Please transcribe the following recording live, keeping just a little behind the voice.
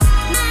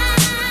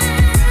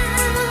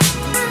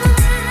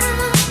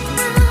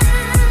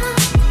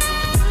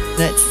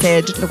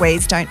said,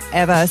 Louise, don't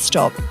ever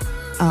stop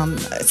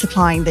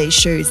supplying these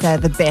shoes. They're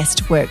the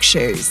best work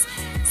shoes.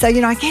 So,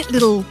 I get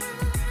little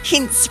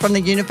hints from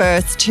the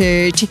universe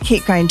to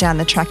keep going down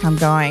the track I'm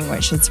going,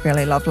 which is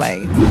really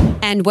lovely.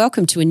 And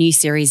welcome to a new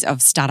series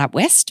of Startup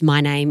West. My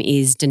name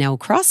is Danelle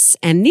Cross,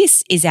 and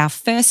this is our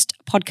first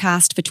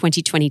podcast for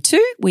 2022.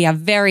 We are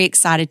very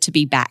excited to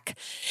be back.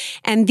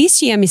 And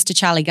this year, Mr.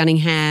 Charlie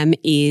Gunningham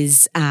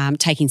is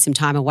taking some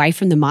time away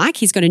from the mic.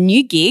 He's got a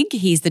new gig.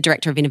 He's the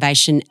Director of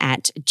Innovation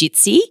at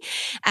Jitsi.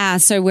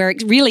 So we're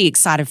really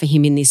excited for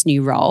him in this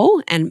new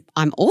role. And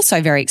I'm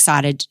also very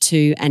excited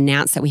to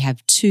announce that we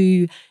have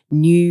two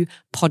new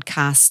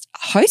podcast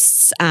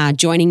hosts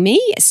joining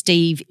me,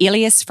 Steve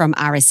Elias from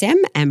RSM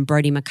and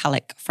Brodie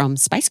McCulloch from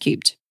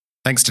Spacecubed.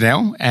 Thanks,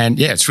 Danelle. And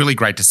yeah, it's really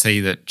great to see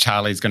that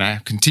Charlie's going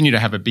to continue to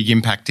have a big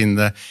impact in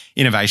the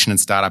innovation and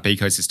startup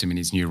ecosystem in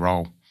his new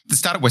role. The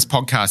Startup West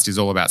podcast is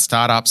all about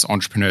startups,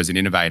 entrepreneurs and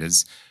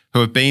innovators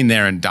who have been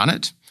there and done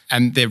it.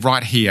 And they're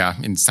right here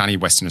in sunny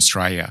Western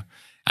Australia.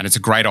 And it's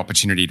a great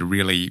opportunity to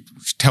really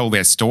tell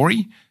their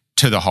story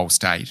to the whole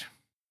state.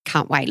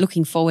 Can't wait.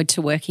 Looking forward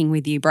to working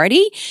with you,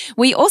 Brodie.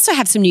 We also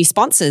have some new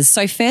sponsors.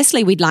 So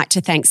firstly, we'd like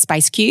to thank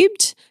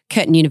Spacecubed,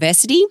 Curtin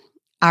University,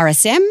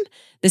 RSM,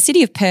 the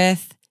City of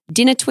Perth,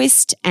 Dinner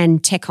Twist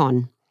and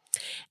TechOn.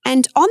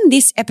 And on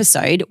this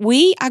episode,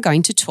 we are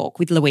going to talk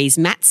with Louise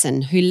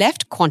Matson, who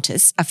left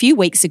Qantas a few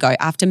weeks ago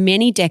after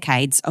many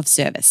decades of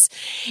service.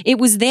 It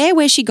was there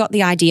where she got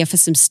the idea for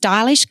some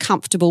stylish,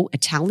 comfortable,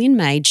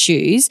 Italian-made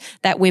shoes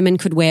that women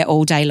could wear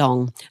all day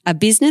long, a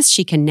business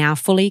she can now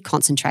fully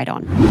concentrate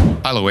on.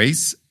 Hi,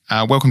 Louise.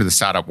 Welcome to the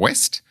Startup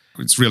West.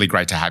 It's really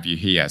great to have you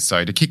here.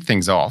 So to kick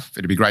things off,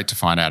 it'd be great to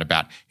find out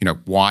about,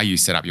 why you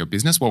set up your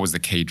business. What was the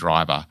key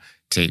driver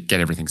to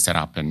get everything set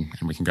up, and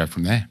we can go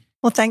from there.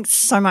 Well, thanks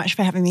so much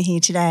for having me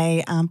here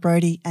today,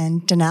 Brodie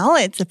and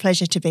Danelle. It's a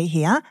pleasure to be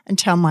here and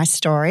tell my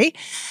story.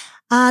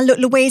 Look,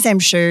 Louise M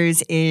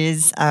Shoes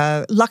is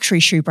a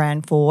luxury shoe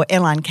brand for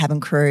airline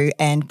cabin crew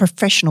and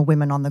professional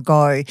women on the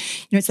go.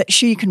 It's that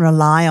shoe you can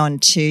rely on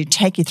to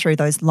take you through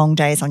those long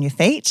days on your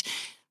feet,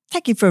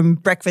 take you from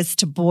breakfast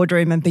to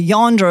boardroom and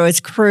beyond, or as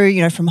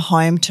crew, from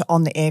home to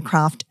on the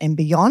aircraft and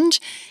beyond.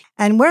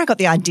 And where I got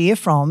the idea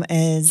from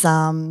is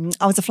I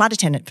was a flight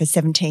attendant for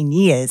 17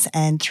 years.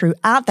 And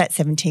throughout that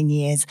 17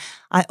 years,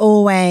 I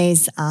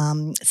always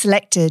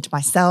selected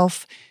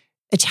myself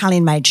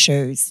Italian-made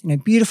shoes,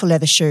 beautiful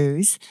leather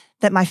shoes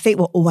that my feet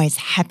were always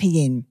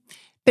happy in.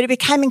 But it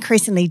became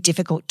increasingly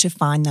difficult to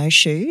find those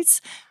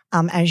shoes.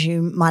 As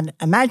you might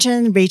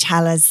imagine,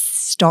 retailers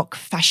stock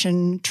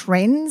fashion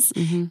trends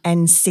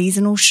and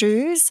seasonal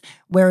shoes,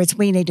 whereas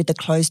we needed the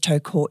closed-toe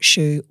court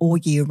shoe all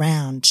year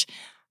round.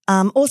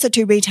 Also,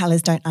 too,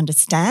 retailers don't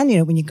understand,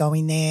 when you go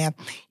in there,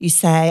 you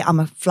say, I'm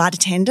a flight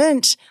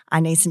attendant, I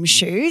need some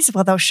shoes.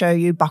 Well, they'll show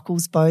you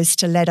buckles, bows,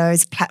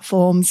 stilettos,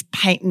 platforms,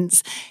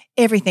 patents,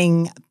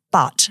 everything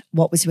but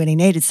what was really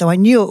needed. So I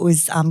knew it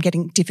was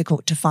getting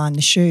difficult to find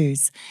the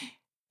shoes.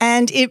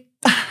 And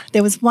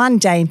there was one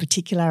day in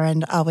particular,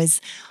 and I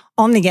was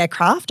on the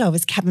aircraft. I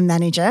was cabin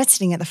manager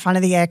sitting at the front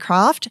of the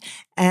aircraft,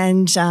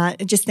 and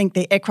just think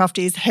the aircraft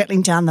is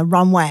hurtling down the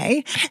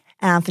runway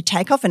for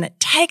takeoff, and it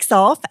takes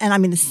off, and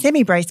I'm in the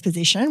semi-brace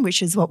position,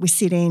 which is what we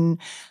sit in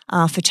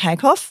for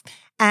takeoff,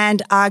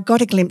 and I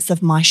got a glimpse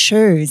of my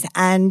shoes,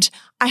 and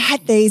I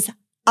had these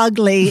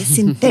ugly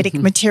synthetic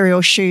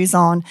material shoes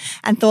on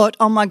and thought,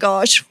 oh my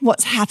gosh,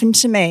 what's happened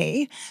to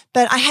me?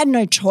 But I had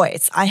no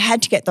choice. I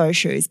had to get those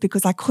shoes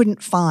because I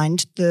couldn't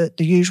find the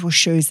usual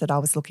shoes that I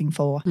was looking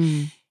for.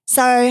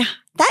 So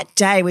that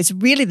day was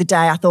really the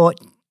day I thought,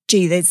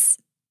 gee, there's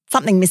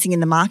something missing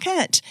in the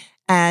market,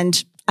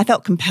 and I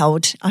felt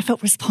compelled, I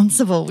felt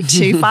responsible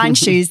to find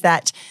shoes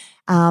that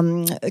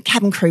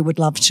cabin crew would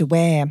love to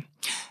wear.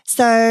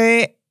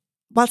 So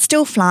while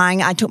still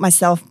flying, I took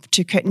myself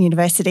to Curtin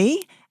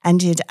University and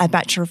did a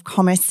Bachelor of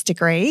Commerce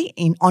degree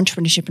in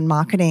entrepreneurship and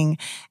marketing.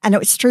 And it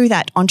was through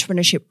that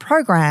entrepreneurship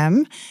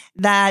program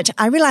that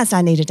I realised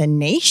I needed a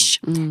niche.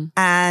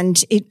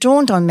 And it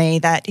dawned on me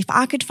that if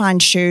I could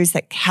find shoes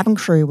that cabin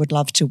crew would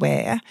love to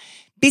wear,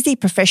 busy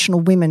professional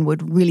women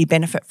would really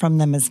benefit from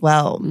them as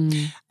well.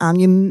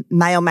 You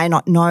may or may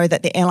not know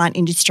that the airline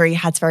industry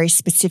has very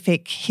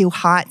specific heel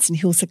heights and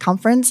heel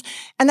circumference,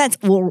 and that's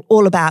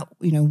all about,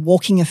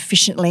 walking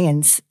efficiently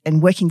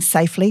and working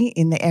safely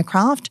in the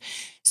aircraft.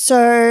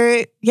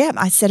 So, yeah,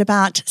 I set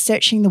about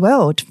searching the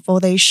world for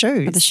these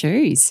shoes. For the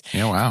shoes.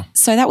 Yeah, wow.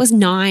 So that was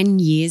 9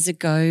 years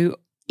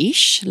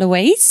ago-ish,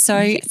 Louise.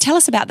 So Tell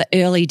us about the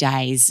early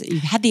days.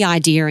 You've had the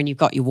idea and you've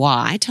got your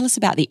why. Tell us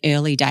about the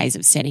early days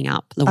of setting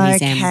up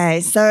Louise M. Okay,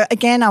 so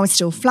again, I was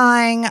still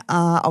flying.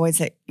 I was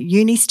at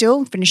uni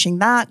still, finishing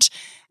that,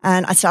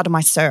 and I started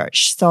my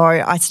search. So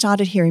I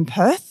started here in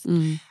Perth.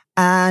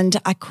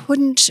 And I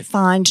couldn't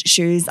find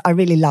shoes I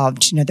really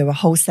loved. There were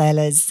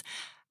wholesalers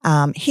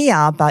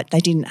here, but they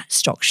didn't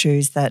stock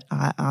shoes that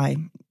I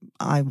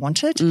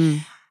wanted.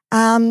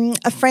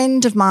 A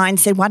friend of mine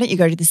said, why don't you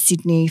go to the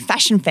Sydney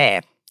Fashion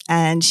Fair?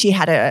 and she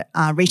had a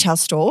retail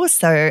store.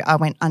 So I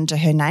went under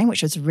her name,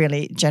 which was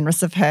really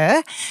generous of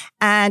her.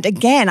 And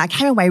again, I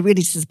came away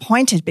really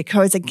disappointed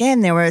because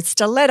again, there were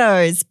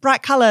stilettos,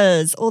 bright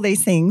colours, all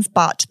these things,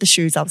 but the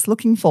shoes I was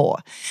looking for.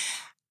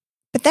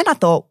 But then I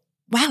thought,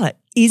 wow, it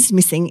is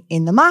missing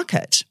in the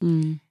market.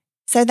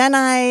 So then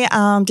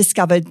I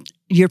discovered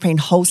European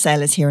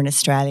wholesalers here in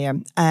Australia,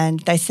 and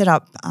they set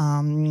up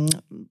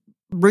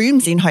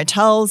rooms in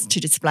hotels to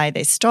display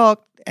their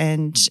stock,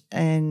 and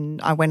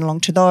I went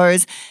along to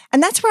those.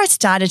 And that's where I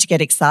started to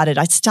get excited.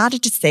 I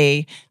started to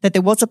see that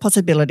there was a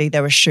possibility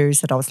there were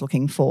shoes that I was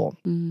looking for.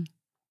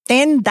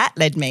 Then that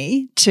led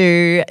me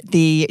to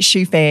the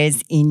shoe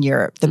fairs in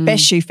Europe, the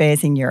best shoe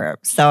fairs in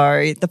Europe.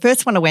 So the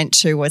first one I went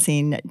to was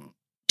in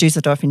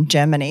Dusseldorf in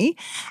Germany.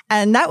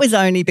 And that was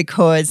only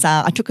because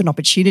I took an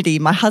opportunity.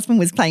 My husband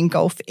was playing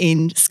golf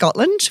in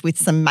Scotland with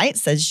some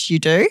mates, as you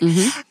do.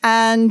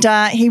 And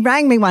he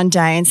rang me one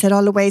day and said,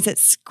 "Oh, Louise,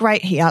 it's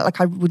great here. Like,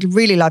 I would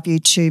really love you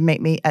to meet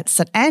me at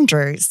St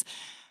Andrews."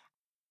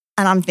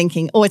 And I'm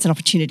thinking, oh, it's an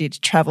opportunity to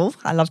travel.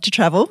 I love to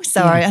travel.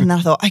 So, and then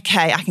I thought,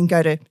 okay, I can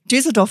go to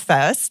Dusseldorf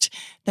first.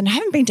 Then I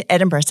haven't been to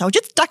Edinburgh. So I'll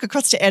just duck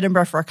across to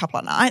Edinburgh for a couple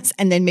of nights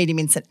and then meet him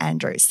in St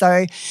Andrews.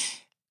 So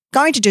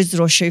going to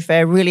Dusseldorf Shoe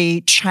Fair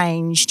really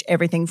changed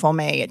everything for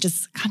me. It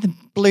just kind of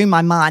blew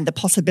my mind, the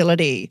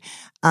possibility,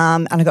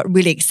 and I got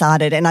really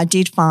excited. And I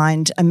did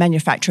find a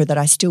manufacturer that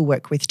I still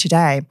work with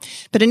today.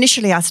 But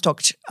initially I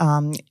stocked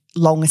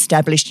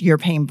long-established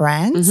European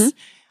brands.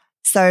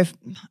 So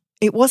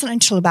it wasn't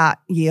until about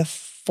year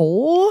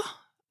 4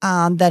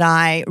 that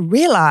I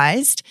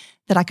realised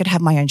that I could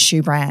have my own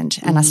shoe brand.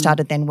 And I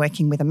started then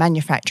working with a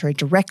manufacturer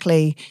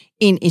directly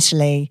in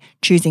Italy,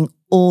 choosing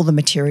all the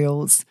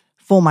materials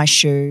for my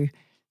shoe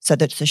so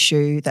that it's a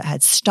shoe that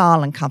had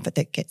style and comfort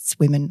that gets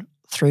women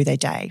through their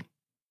day.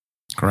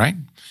 Great.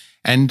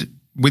 And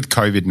with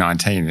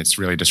COVID-19, it's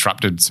really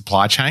disrupted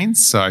supply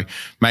chains. So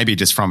maybe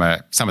just from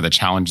some of the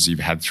challenges you've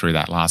had through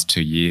that last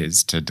 2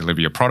 years to deliver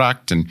your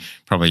product and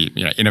probably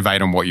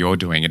innovate on what you're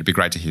doing, it'd be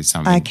great to hear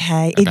something.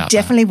 Okay, it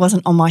definitely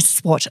wasn't on my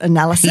SWOT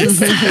analysis.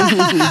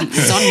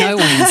 It's on no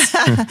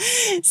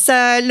one's.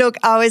 So look,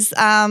 I was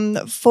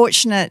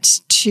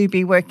fortunate to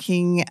be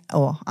working,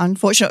 or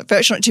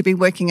fortunate to be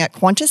working at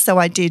Qantas. So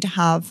I did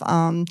have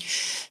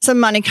some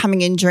money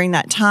coming in during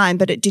that time,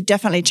 but it did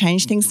definitely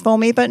change things for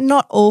me, but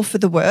not all for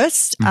the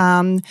worst.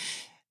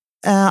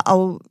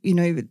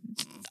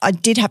 I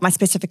did have my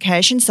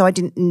specifications, so I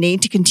didn't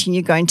need to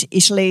continue going to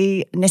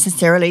Italy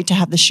necessarily to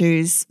have the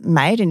shoes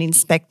made and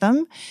inspect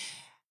them.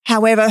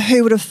 However,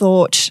 who would have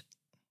thought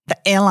the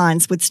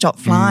airlines would stop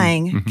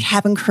flying,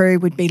 cabin crew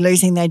would be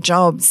losing their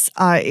jobs.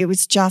 It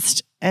was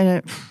just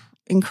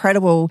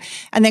incredible.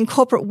 And then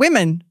corporate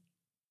women,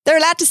 they're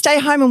allowed to stay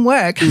home and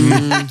work.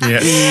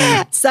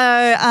 So,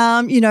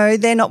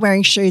 they're not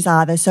wearing shoes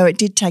either. So it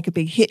did take a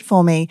big hit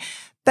for me.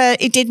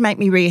 But it did make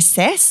me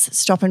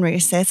stop and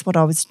reassess what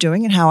I was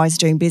doing and how I was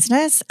doing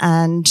business.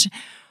 And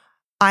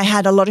I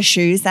had a lot of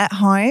shoes at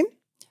home,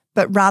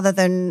 but rather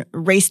than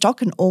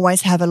restock and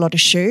always have a lot of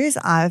shoes,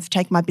 I've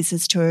taken my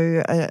business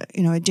to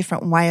a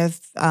different way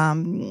of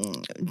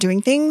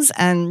doing things.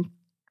 And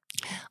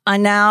I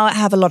now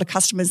have a lot of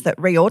customers that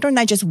reorder and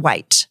they just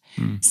wait.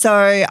 So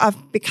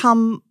I've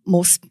become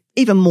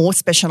even more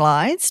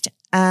specialised,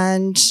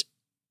 and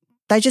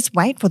they just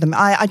wait for them.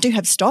 I do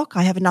have stock.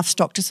 I have enough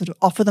stock to sort of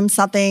offer them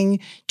something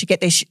to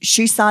get their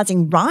shoe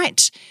sizing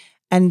right,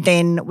 and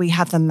then we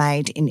have them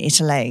made in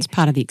Italy. It's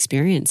part of the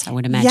experience, I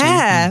would imagine.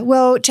 Yeah.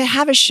 Well, to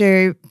have a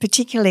shoe,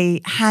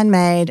 particularly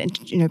handmade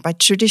and by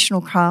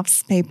traditional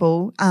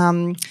craftspeople,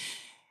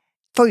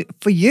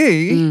 for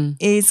you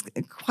is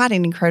quite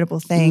an incredible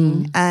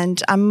thing.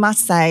 And I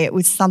must say it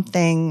was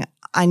something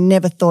I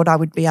never thought I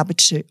would be able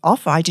to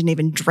offer. I didn't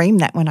even dream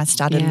that when I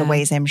started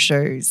Louise M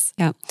Shoes.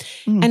 Yeah.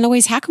 And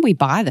Louise, how can we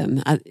buy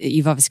them?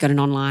 You've obviously got an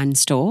online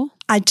store.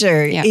 I do.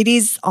 Yeah. It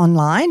is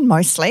online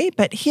mostly,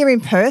 but here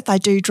in Perth I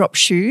do drop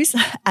shoes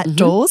at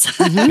doors.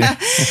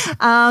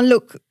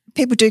 Look,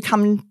 people do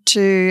come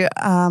to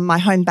my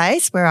home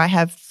base where I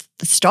have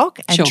the stock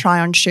and try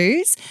on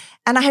shoes.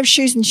 And I have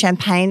shoes and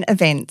champagne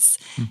events.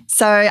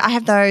 So I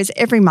have those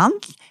every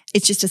month.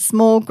 It's just a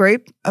small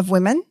group of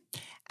women.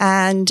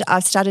 And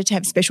I've started to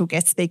have special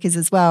guest speakers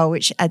as well,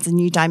 which adds a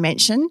new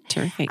dimension.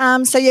 Terrific.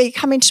 You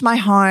come into my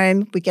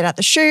home, we get out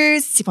the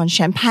shoes, sip on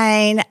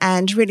champagne,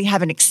 and really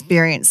have an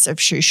experience of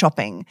shoe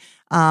shopping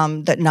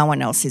that no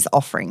one else is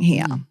offering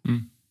here.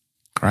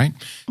 Great.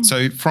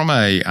 So from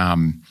a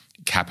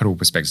capital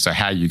perspective, so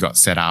how you got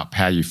set up,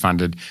 how you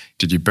funded,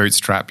 did you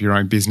bootstrap your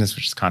own business,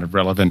 which is kind of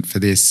relevant for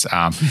this?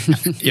 How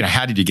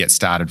did you get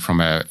started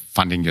from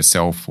funding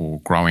yourself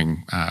or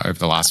growing over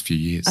the last few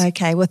years?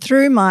 Okay, well,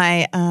 through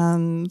my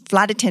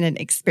flight attendant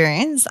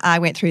experience, I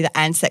went through the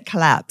Ansett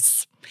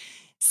collapse.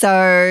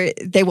 So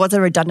there was a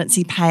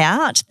redundancy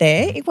payout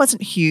there. It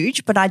wasn't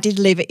huge, but I did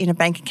leave it in a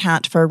bank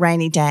account for a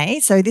rainy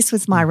day. So this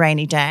was my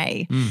rainy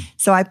day.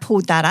 So I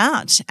pulled that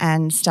out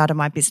and started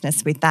my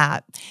business with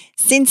that.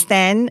 Since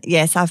then,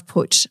 yes, I've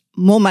put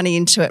more money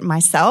into it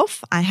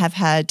myself. I have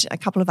had a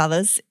couple of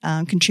others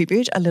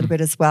contribute a little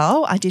bit as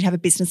well. I did have a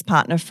business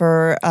partner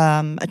for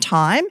a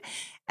time,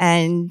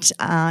 and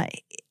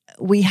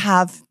we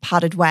have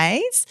parted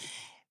ways,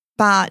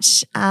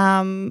 but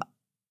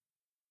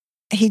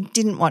he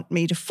didn't want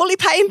me to fully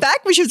pay him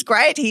back, which was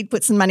great. He'd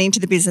put some money into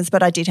the business,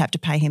 but I did have to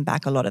pay him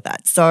back a lot of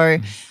that. So,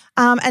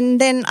 and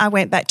then I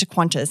went back to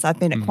Qantas. I've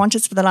been at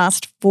Qantas for the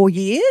last 4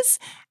 years,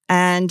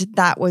 and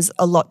that was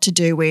a lot to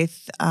do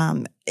with,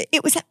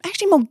 it was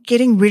actually more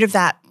getting rid of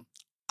that,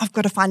 I've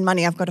got to find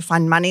money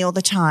all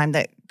the time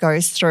that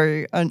goes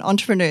through an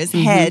entrepreneur's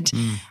head.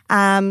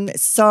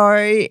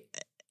 So,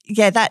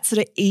 yeah, that sort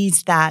of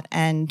eased that,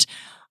 and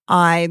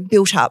I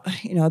built up,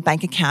 a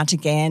bank account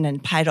again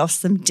and paid off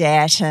some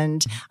debt,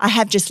 and I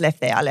have just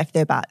left there. I left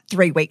there about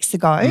 3 weeks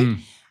ago.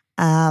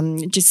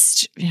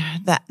 Just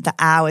the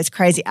hours,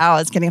 crazy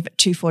hours, getting up at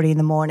 2:40 in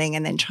the morning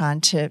and then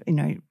trying to,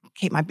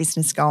 keep my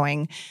business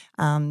going.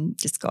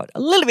 Just got a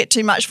little bit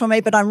too much for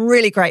me, but I'm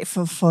really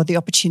grateful for the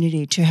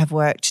opportunity to have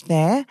worked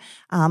there.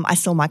 I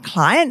saw my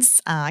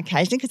clients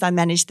occasionally because I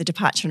managed the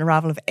departure and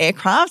arrival of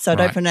aircraft. So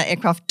I'd open an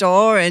aircraft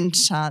door and,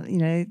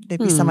 there'd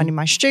be someone in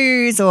my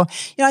shoes, or,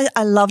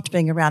 I loved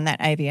being around that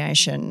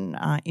aviation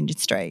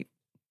industry.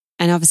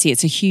 And obviously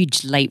it's a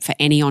huge leap for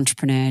any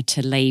entrepreneur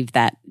to leave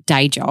that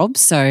day job.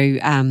 So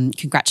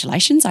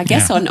congratulations, I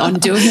guess, on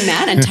doing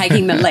that and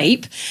taking the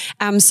leap.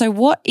 So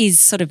what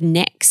is sort of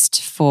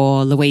next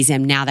for Louise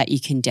M now that you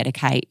can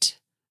dedicate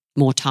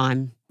more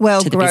time to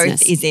the growth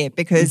business? is it,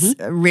 because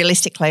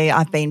realistically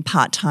I've been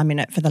part-time in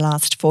it for the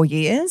last 4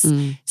 years.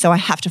 So I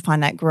have to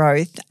find that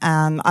growth.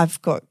 I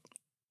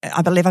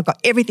believe I've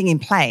got everything in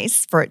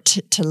place for it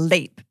to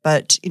leap,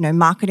 but,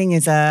 marketing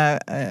is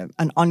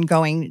an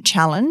ongoing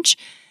challenge.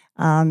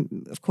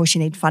 Of course, you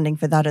need funding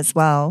for that as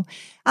well.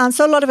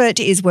 So a lot of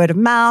it is word of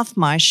mouth,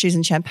 my shoes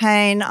and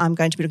champagne. I'm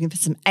going to be looking for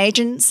some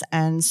agents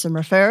and some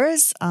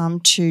referrers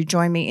to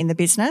join me in the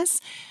business.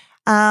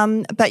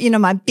 But,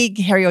 my big,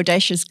 hairy,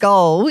 audacious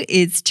goal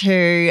is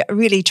to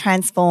really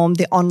transform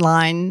the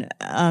online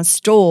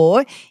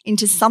store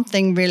into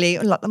something really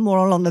more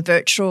along the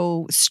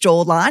virtual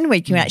store line where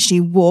you can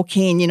actually walk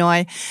in.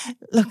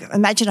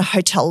 Imagine a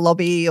hotel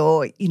lobby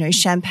or,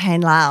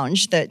 champagne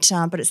lounge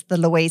but it's the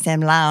Louise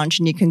M Lounge,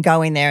 and you can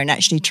go in there and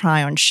actually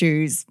try on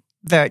shoes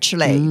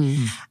virtually.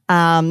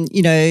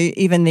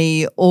 Even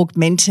the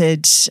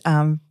augmented,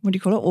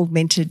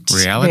 augmented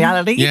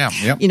reality. Yeah.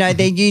 Yep.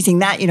 They're using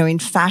that, in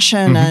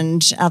fashion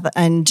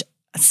and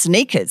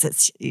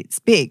sneakers. It's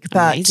big,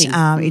 but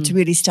it's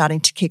really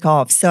starting to kick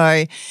off.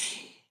 So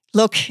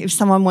look, if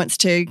someone wants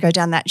to go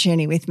down that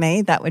journey with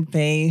me, that would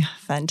be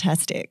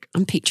fantastic.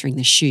 I'm picturing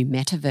the shoe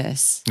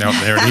metaverse. No,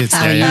 there it is.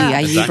 Are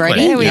you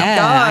ready? There we go.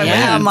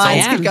 Yeah, our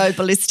minds could go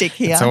ballistic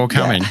here. It's all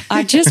coming.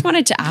 I just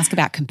wanted to ask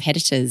about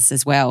competitors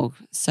as well.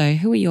 So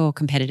who are your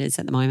competitors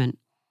at the moment?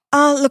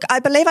 Look, I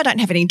believe I don't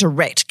have any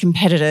direct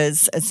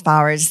competitors as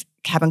far as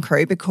cabin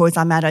crew because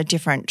I'm at a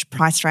different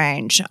price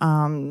range.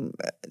 I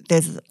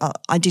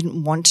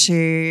didn't want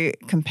to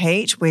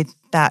compete with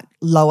that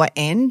lower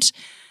end.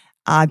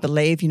 I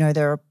believe,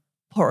 there are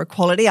poorer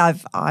quality.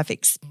 I've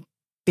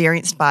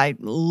experienced by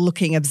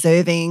looking,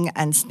 observing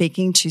and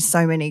speaking to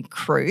so many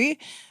crew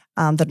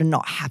that are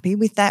not happy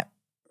with that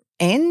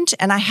end.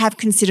 And I have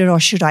considered,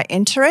 should I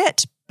enter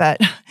it?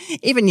 But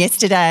even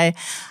yesterday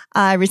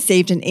I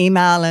received an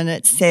email and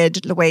it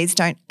said, Louise,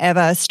 don't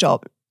ever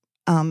stop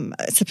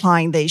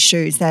supplying these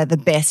shoes. They're the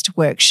best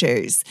work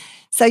shoes.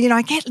 So,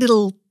 I get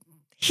little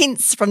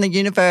hints from the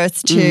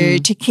universe to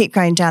keep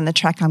going down the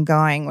track I'm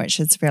going, which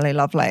is really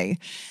lovely.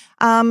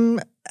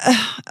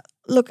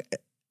 Look,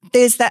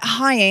 there's that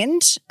high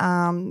end,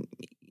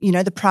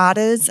 the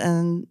Pradas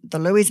and the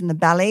Louis and the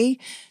Bally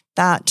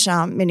that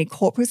many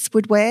corporates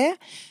would wear.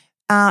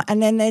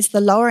 And then there's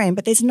the lower end,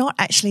 but there's not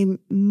actually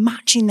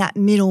much in that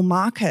middle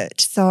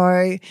market.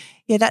 So,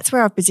 that's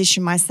where I've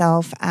positioned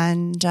myself.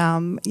 And,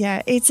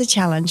 it's a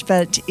challenge,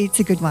 but it's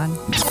a good one.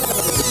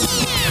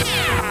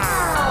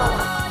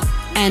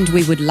 And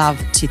we would love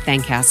to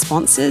thank our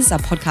sponsors. A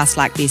podcast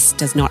like this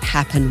does not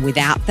happen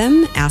without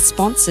them. Our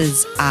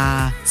sponsors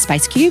are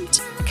Space Cubed,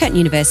 Curtin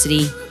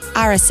University,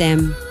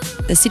 RSM,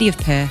 the City of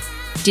Perth,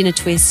 Dinner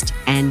Twist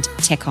and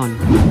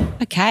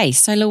Techon. Okay,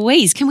 so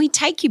Louise, can we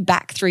take you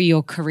back through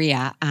your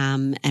career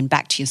and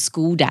back to your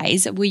school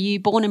days? Were you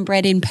born and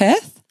bred in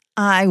Perth?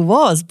 I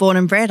was born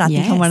and bred. I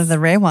think I'm one of the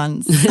rare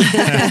ones.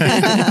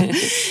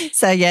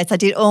 So, yes, I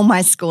did all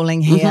my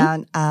schooling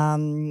here.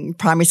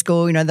 Primary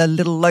school, the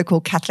little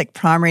local Catholic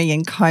primary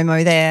in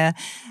Como there,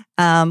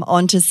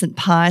 on to St.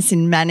 Pius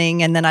in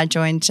Manning, and then I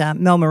joined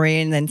Mel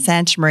Maria and then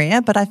Santa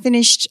Maria. But I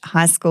finished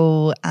high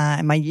school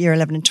in my year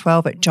 11 and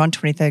 12 at John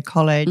 23rd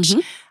College,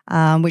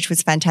 which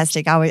was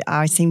fantastic.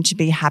 I seemed to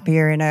be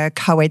happier in a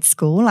co-ed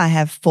school. I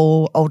have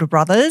 4 older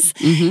brothers.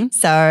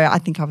 So I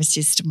think I was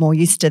just more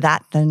used to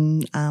that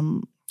than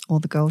all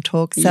the girl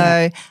talk.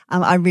 So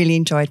I really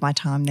enjoyed my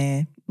time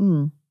there.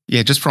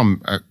 Yeah, just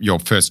from your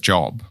first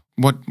job,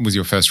 what was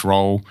your first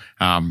role?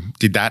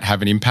 Did that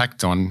have an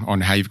impact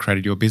on how you've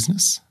created your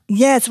business?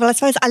 Yes, well, I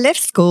suppose I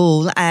left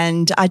school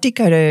and I did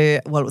go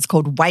to, well, it was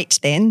called WAIT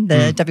then,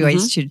 the WA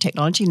Institute of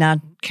Technology, now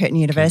Curtin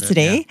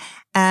University,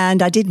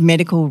 and I did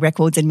medical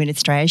records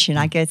administration.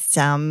 I guess,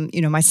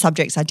 my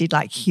subjects, I did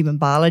like human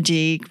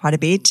biology quite a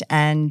bit,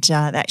 and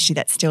actually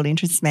that still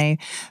interests me.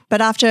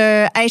 But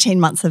after 18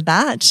 months of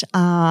that,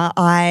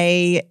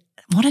 I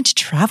wanted to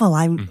travel.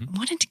 I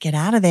wanted to get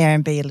out of there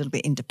and be a little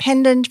bit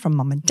independent from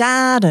mum and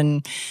dad,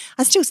 and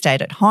I still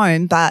stayed at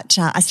home, but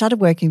I started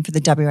working for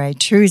the WA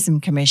Tourism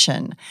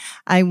Commission.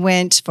 I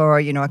went for,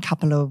 a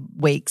couple of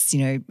weeks,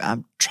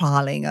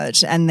 trialling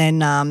it, and then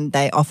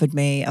they offered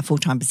me a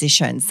full-time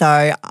position.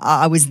 So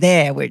I was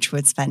there, which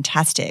was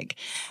fantastic.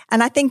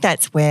 And I think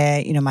that's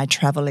where, my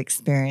travel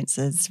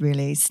experiences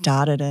really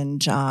started,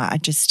 and I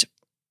just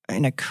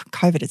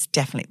COVID has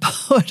definitely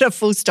put a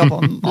full stop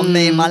on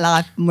me in my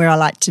life and where I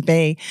like to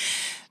be.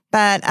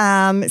 But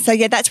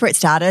that's where it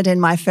started. And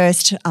my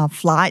first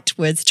flight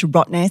was to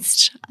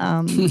Rottnest.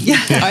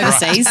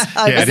 Overseas.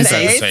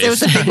 Overseas. It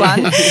was a big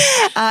one.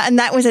 And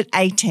that was at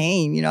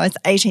 18. I was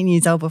 18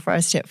 years old before I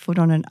stepped foot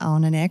on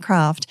an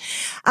aircraft.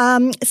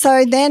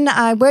 So then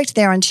I worked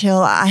there until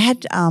I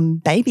had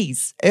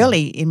babies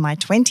early in my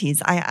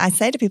 20s. I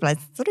say to people, I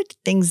sort of did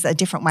things a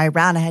different way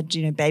around. I had,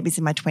 babies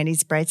in my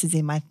 20s, braces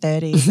in my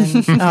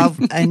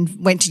 30s,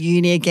 and went to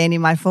uni again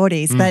in my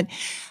 40s. But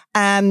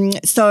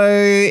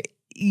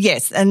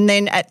yes, and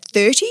then at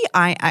 30,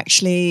 I'd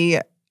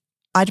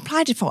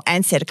applied for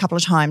ANZET a couple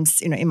of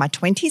times, in my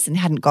 20s and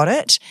hadn't got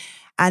it.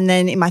 And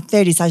then in my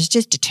 30s, I was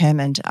just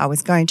determined I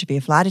was going to be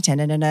a flight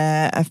attendant. And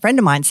a friend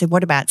of mine said,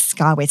 what about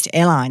SkyWest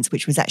Airlines,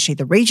 which was actually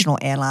the regional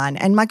airline?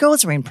 And my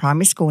girls are in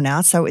primary school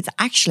now, so it's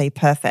actually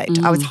perfect.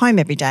 I was home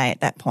every day at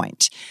that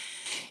point.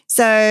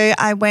 So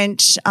I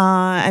went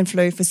and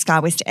flew for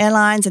SkyWest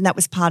Airlines, and that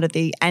was part of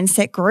the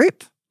ANZET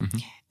group.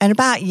 And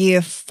about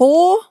year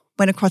 4,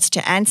 went across to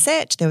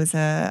ANZET. There was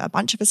a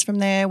bunch of us from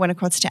there, went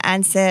across to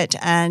ANZET,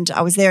 and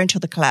I was there until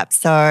the collapse.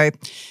 So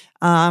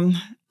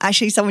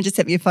actually someone just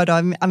sent me a photo.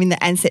 I'm in the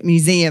ANZET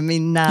Museum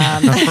in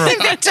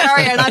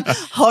Victoria, and I'm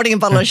holding a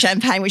bottle of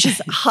champagne, which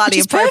is highly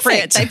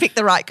appropriate. Perfect. They picked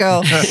the right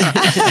girl.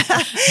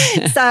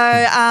 So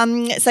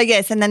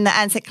yes, and then the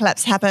ANZET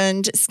collapse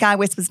happened.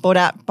 SkyWest was bought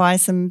out by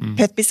some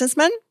Perth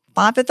businessmen,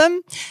 5 of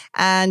them,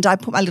 and I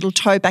put my little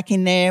toe back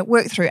in there,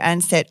 worked through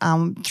ANZET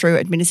through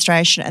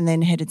administration, and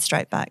then headed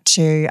straight back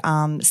to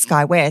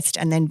SkyWest.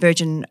 And then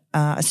Virgin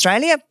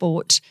Australia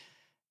bought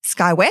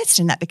SkyWest,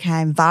 and that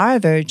became VARA,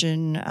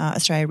 Virgin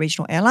Australia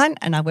Regional Airline,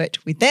 and I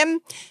worked with them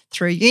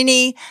through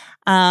uni.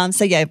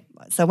 So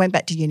I went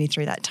back to uni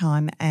through that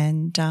time,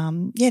 and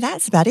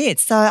that's about it.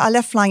 So I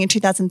left flying in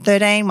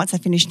 2013 once I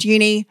finished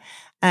uni,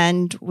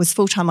 and was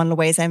full-time on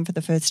Louisiana for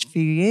the first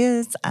few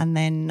years, and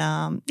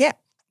then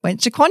went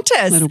to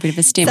Qantas. A little bit of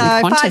a stint with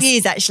Qantas. 5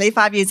 years actually.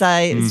 5 years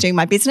I was doing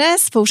my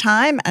business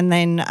full-time, and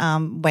then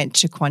went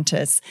to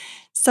Qantas.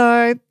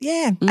 So,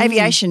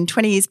 aviation,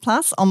 20 years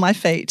plus on my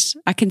feet.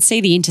 I can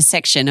see the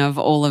intersection of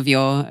all of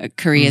your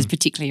careers,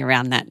 particularly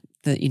around that,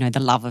 the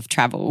love of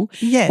travel.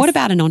 Yes. What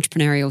about an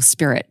entrepreneurial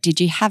spirit? Did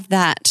you have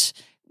that?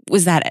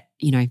 Was that,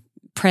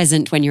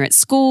 present when you're at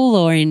school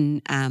or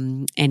in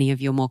any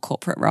of your more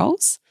corporate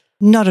roles?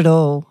 Not at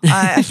all.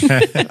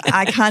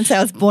 I can't say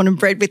I was born and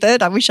bred with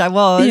it. I wish I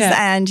was.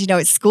 Yeah. And,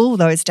 at school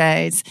those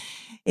days,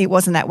 it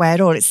wasn't that way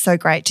at all. It's so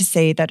great to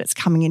see that it's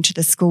coming into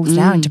the schools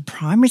now, into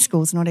primary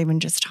schools, not even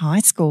just high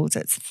schools.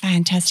 It's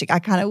fantastic. I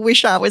kind of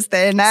wish I was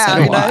there now.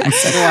 So do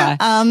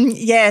I.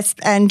 Yes.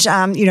 And,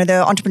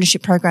 the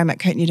entrepreneurship program at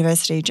Curtin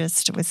University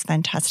just was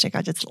fantastic.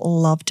 I just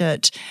loved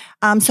it.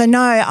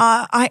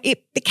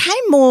 It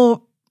became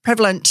more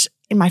prevalent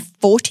in my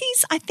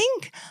 40s, I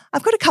think.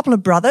 I've got a couple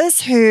of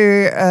brothers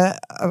who are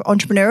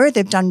entrepreneur.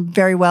 They've done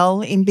very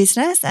well in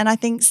business, and I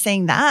think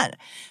seeing that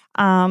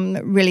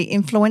really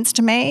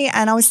influenced me.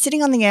 And I was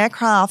sitting on the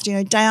aircraft,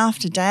 day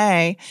after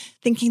day,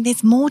 thinking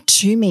there's more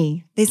to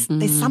me. There's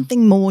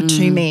something more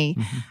to me.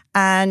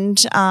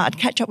 And I'd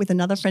catch up with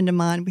another friend of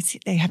mine. We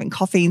sit there having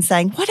coffee and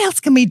saying, what else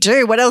can we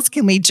do? What else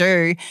can we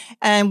do?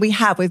 And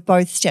we've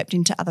both stepped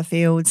into other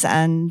fields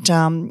and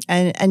done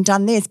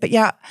this. But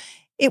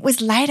it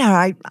was later.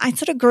 I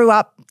sort of grew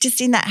up just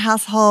in that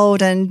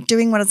household and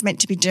doing what I was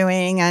meant to be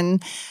doing.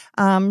 And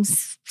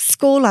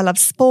school, I love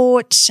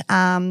sport.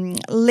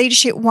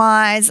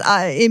 Leadership-wise,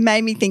 it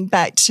made me think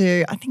back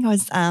to, I think I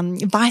was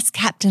vice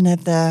captain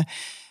of the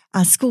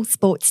school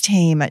sports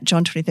team at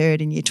John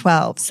 23rd in Year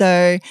 12.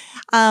 So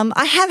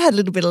I have had a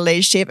little bit of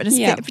leadership, and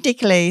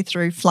particularly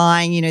through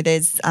flying,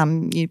 there's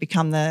you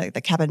become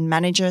the cabin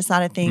manager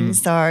side of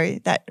things. So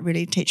that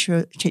really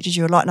teaches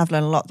you a lot, and I've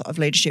learned a lot of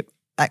leadership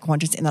at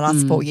Qantas in the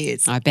last 4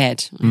 years. I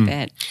bet.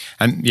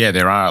 And yeah,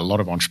 there are a lot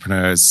of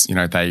entrepreneurs,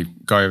 they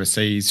go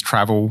overseas,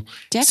 travel,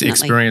 Definitely.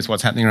 experience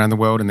what's happening around the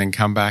world and then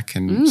come back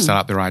and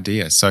start up their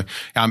idea. So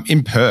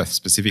in Perth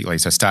specifically,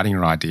 so starting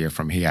your idea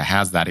from here,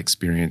 how's that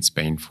experience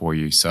been for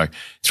you? So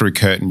through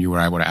Curtin, you were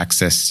able to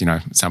access,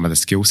 some of the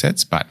skill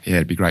sets, but yeah,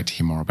 it'd be great to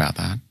hear more about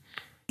that.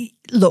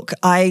 Look,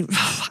 I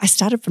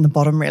started from the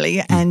bottom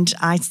really, and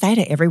I say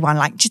to everyone,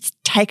 just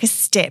take a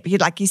step. You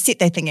sit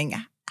there thinking,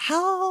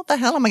 how the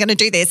hell am I going to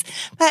do this?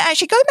 But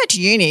actually going back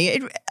to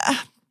uni,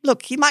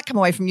 look, you might come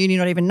away from uni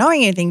not even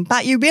knowing anything,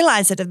 but you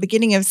realise that at the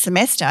beginning of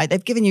semester,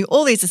 they've given you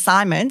all these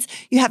assignments.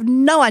 You have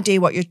no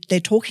idea what they're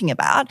talking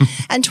about.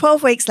 And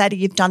 12 weeks later,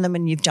 you've done them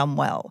and you've done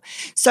well.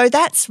 So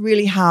that's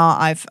really how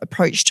I've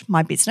approached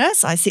my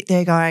business. I sit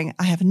there going,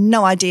 I have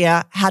no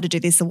idea how to do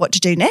this or what to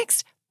do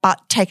next, but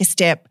take a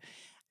step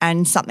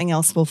and something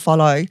else will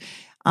follow.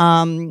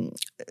 Look,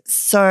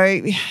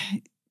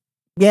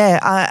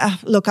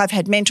 I've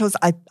had mentors.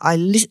 I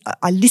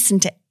listen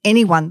to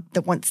anyone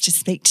that wants to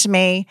speak to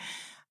me.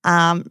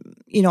 I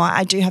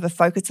do have a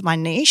focus on my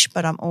niche,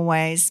 but I've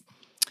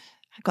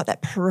got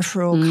that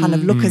peripheral kind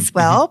of look as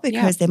well,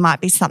 because there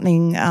might be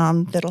something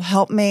that'll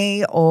help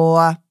me,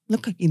 or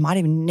look, you might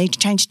even need to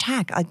change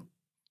tack.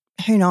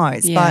 Who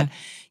knows? Yeah.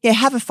 But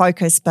have a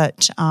focus,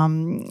 but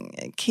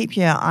keep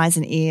your eyes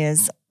and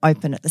ears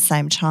open at the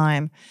same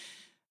time.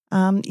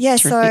 I've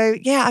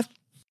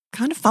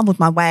kind of fumbled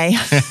my way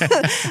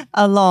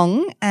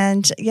along,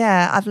 and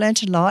I've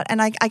learned a lot,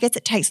 and I guess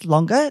it takes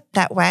longer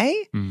that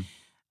way.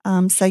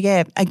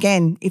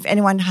 Again, if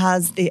anyone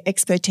has the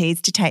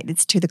expertise to take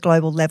this to the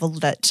global level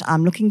that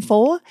I'm looking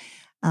for,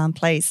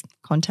 please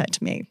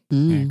contact me.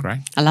 Yeah,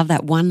 great. I love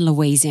that, one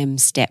Louise M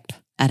step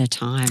at a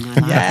time. I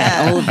like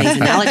that. All of these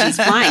analogies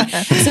flying.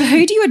 So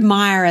who do you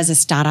admire as a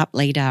startup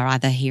leader,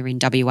 either here in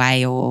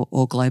WA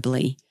or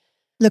globally?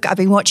 Look, I've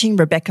been watching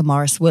Rebecca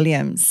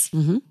Morris-Williams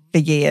for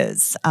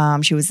years.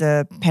 She was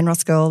a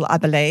Penrose girl, I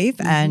believe,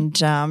 and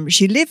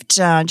she lived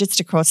just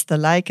across the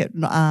lake at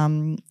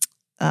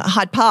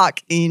Hyde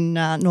Park in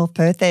North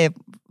Perth there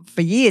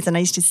for years, and I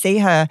used to see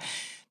her.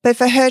 But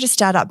for her to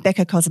start up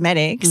Becca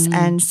Cosmetics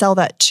and sell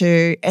that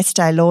to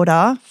Estee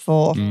Lauder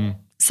for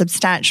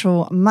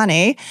substantial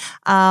money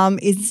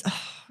is,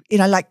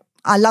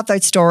 I love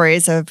those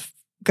stories of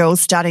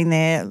girls starting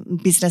their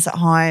business at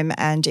home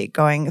and it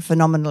going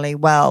phenomenally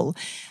well.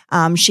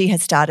 She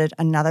has started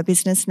another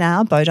business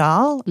now,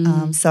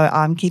 Bodal, so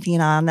I'm keeping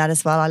an eye on that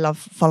as well. I love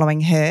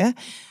following her.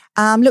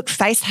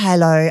 Face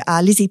Halo,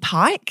 Lizzie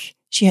Pike.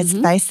 She has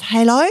Face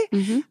Halo.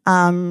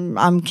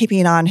 I'm keeping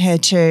an eye on her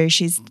too.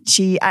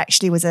 She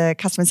actually was a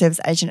customer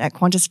service agent at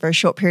Qantas for a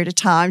short period of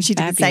time. She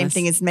did the same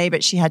thing as me,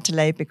 but she had to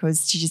leave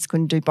because she just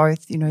couldn't do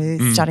both,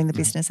 starting the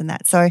business and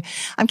that. So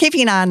I'm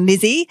keeping an eye on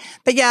Lizzie.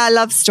 But I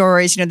love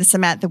stories, the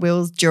Samantha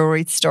Wills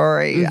jewellery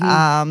story,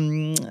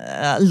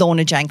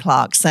 Lorna Jane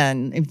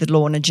Clarkson, the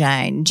Lorna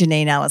Jane,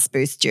 Janine Alice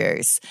Booth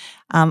Juice.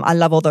 I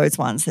love all those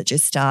ones that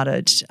just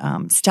started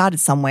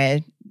somewhere,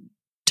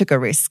 took a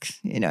risk,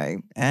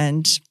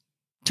 and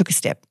took a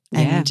step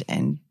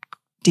and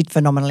did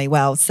phenomenally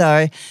well.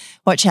 So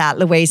watch out,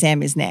 Louise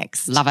M is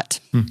next. Love it.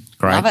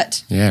 Great. Love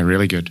it. Yeah,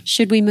 really good.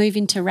 Should we move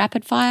into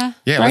rapid fire?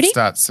 Yeah, Brody?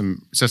 let's start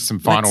some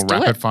final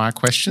rapid fire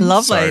questions.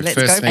 Lovely. So let's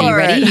first go thing, for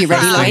it. You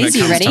ready, Louise?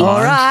 You ready?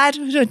 All right.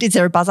 Is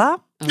there a buzzer?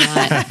 All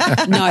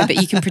right. No, but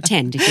you can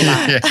pretend if you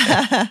like.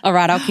 All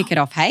right, I'll kick it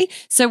off, hey?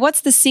 So what's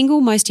the single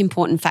most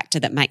important factor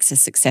that makes a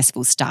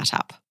successful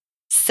startup?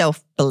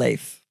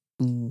 Self-belief.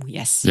 Ooh,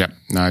 yes. Yep,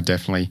 no,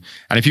 definitely.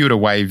 And if you were to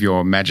wave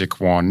your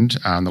magic wand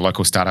on the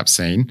local startup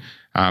scene,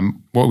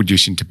 what would you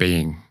wish into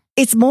being?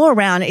 It's more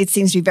around, it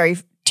seems to be very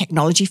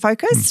technology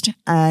focused,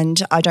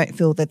 and I don't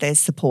feel that there's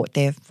support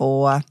there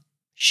for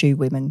shoe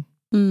women.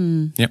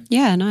 Yep.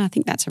 Yeah, no, I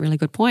think that's a really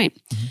good point.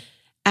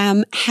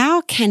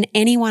 How can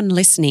anyone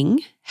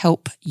listening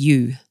help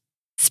you?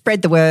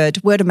 Spread the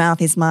word. Word of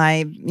mouth is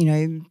my,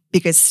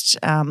 biggest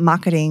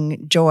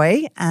marketing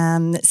joy.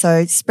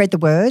 So spread the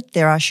word.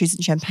 There are Shoes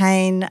and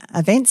Champagne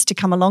events to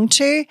come along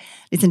to.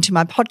 Listen to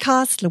my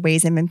podcast,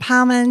 Louise M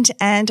Empowerment,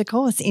 and of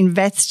course,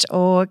 invest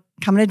or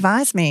come and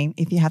advise me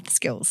if you have the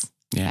skills.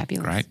 Yeah,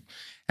 Fabulous. Great.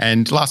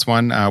 And last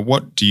one,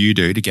 what do you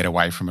do to get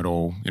away from it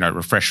all?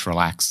 Refresh,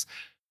 relax.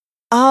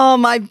 Oh,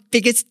 my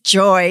biggest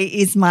joy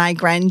is my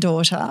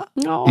granddaughter.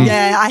 Oh.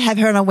 Yeah, I have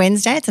her on a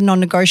Wednesday. It's a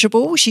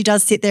non-negotiable. She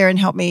does sit there and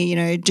help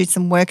me, do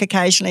some work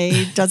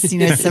occasionally, does,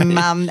 some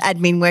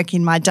admin work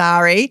in my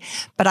diary.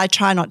 But I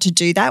try not to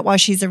do that while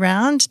she's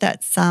around.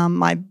 That's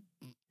my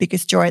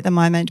biggest joy at the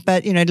moment.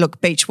 But, look,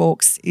 beach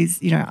walks is,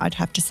 I'd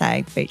have to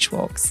say beach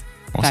walks.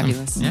 Awesome.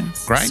 Fabulous. Yeah,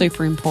 great.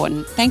 Super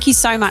important. Thank you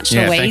so much,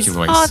 Yeah, Louise. thank you,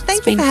 Louise. Oh,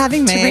 thank you for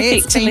having me.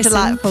 Terrific It's to been listen.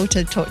 delightful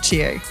to talk to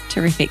you.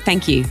 Terrific.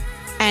 Thank you.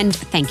 And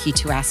thank you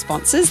to our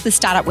sponsors. The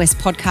Startup West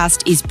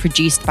podcast is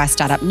produced by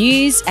Startup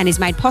News and is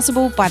made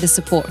possible by the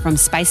support from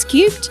Space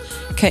Cubed,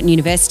 Curtin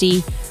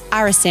University,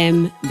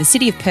 RSM, the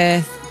City of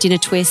Perth, Dinner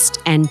Twist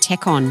and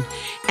TechOn.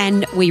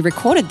 And we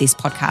recorded this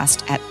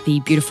podcast at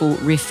the beautiful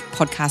Riff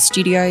Podcast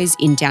Studios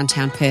in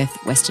downtown Perth,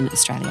 Western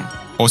Australia.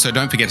 Also,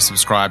 don't forget to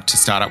subscribe to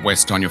Startup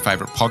West on your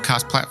favourite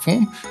podcast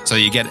platform so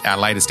you get our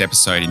latest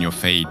episode in your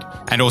feed.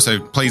 And also,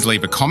 please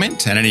leave a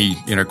comment and any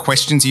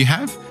questions you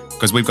have,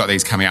 because we've got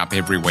these coming up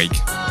every week.